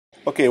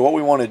Okay, what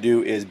we want to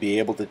do is be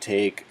able to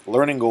take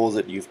learning goals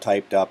that you've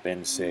typed up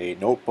in, say,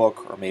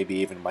 Notebook or maybe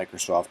even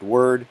Microsoft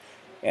Word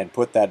and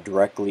put that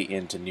directly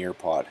into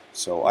Nearpod.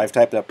 So I've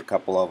typed up a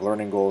couple of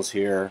learning goals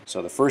here.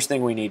 So the first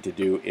thing we need to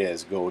do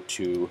is go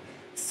to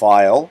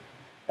File,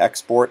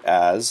 Export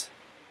as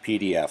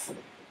PDF.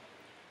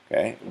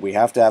 Okay, we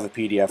have to have a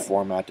PDF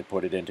format to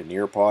put it into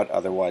Nearpod,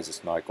 otherwise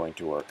it's not going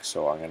to work.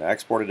 So I'm going to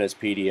export it as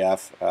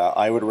PDF.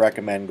 I would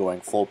recommend going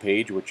full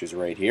page, which is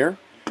right here,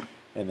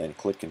 and then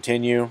click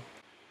Continue.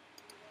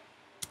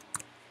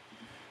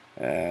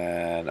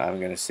 And I'm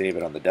going to save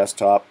it on the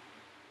desktop.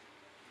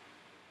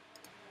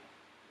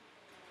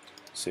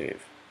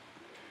 Save.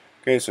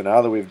 Okay, so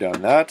now that we've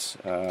done that,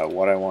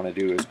 what I want to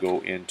do is go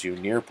into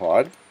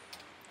Nearpod.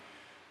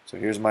 So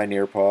here's my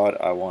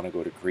Nearpod. I want to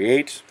go to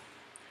Create.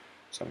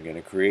 So I'm going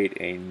to create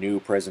a new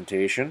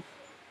presentation.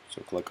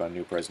 So click on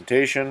New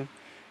Presentation.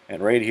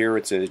 And right here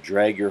it says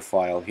drag your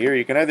file here.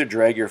 You can either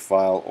drag your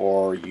file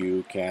or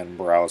you can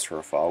browse for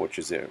a file, which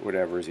is it,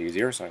 whatever is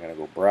easier. So I'm going to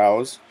go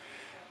Browse.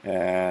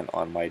 And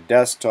on my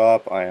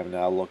desktop, I am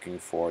now looking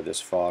for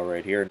this file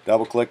right here.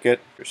 Double click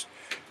it.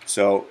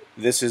 So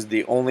this is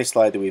the only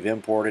slide that we've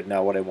imported.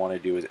 Now what I want to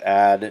do is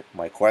add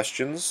my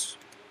questions.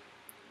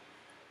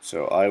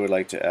 So I would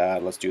like to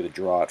add, let's do the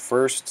draw it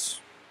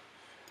first.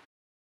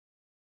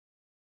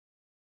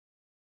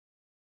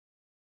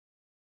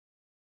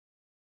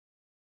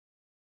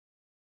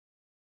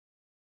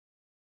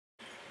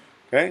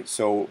 Okay,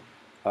 so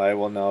I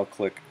will now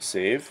click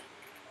Save.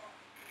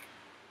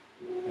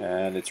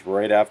 And it's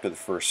right after the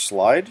first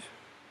slide.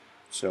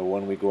 So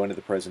when we go into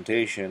the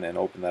presentation and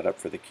open that up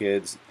for the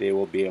kids, they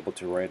will be able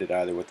to write it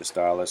either with the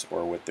stylus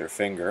or with their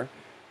finger.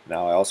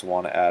 Now I also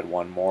want to add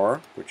one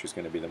more, which is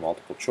going to be the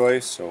multiple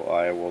choice. So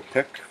I will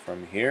pick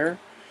from here,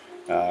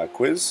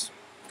 quiz,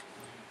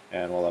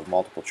 and we'll have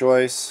multiple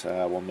choice.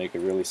 We'll make it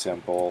really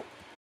simple.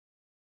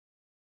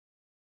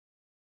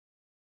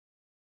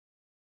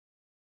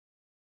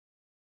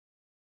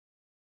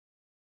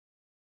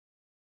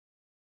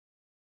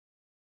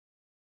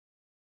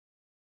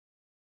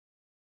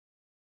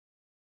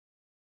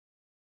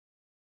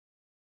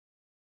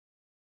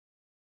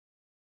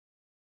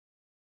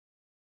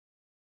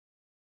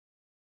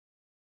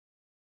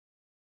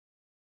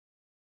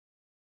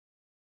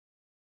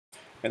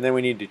 And then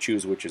we need to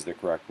choose which is the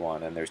correct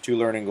one. And there's two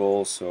learning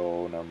goals,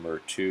 so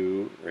number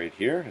 2 right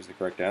here is the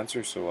correct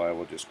answer. So I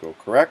will just go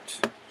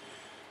correct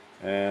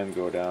and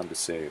go down to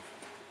save.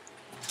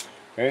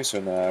 Okay, so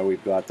now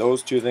we've got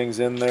those two things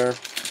in there.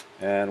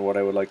 And what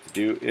I would like to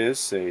do is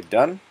say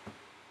done.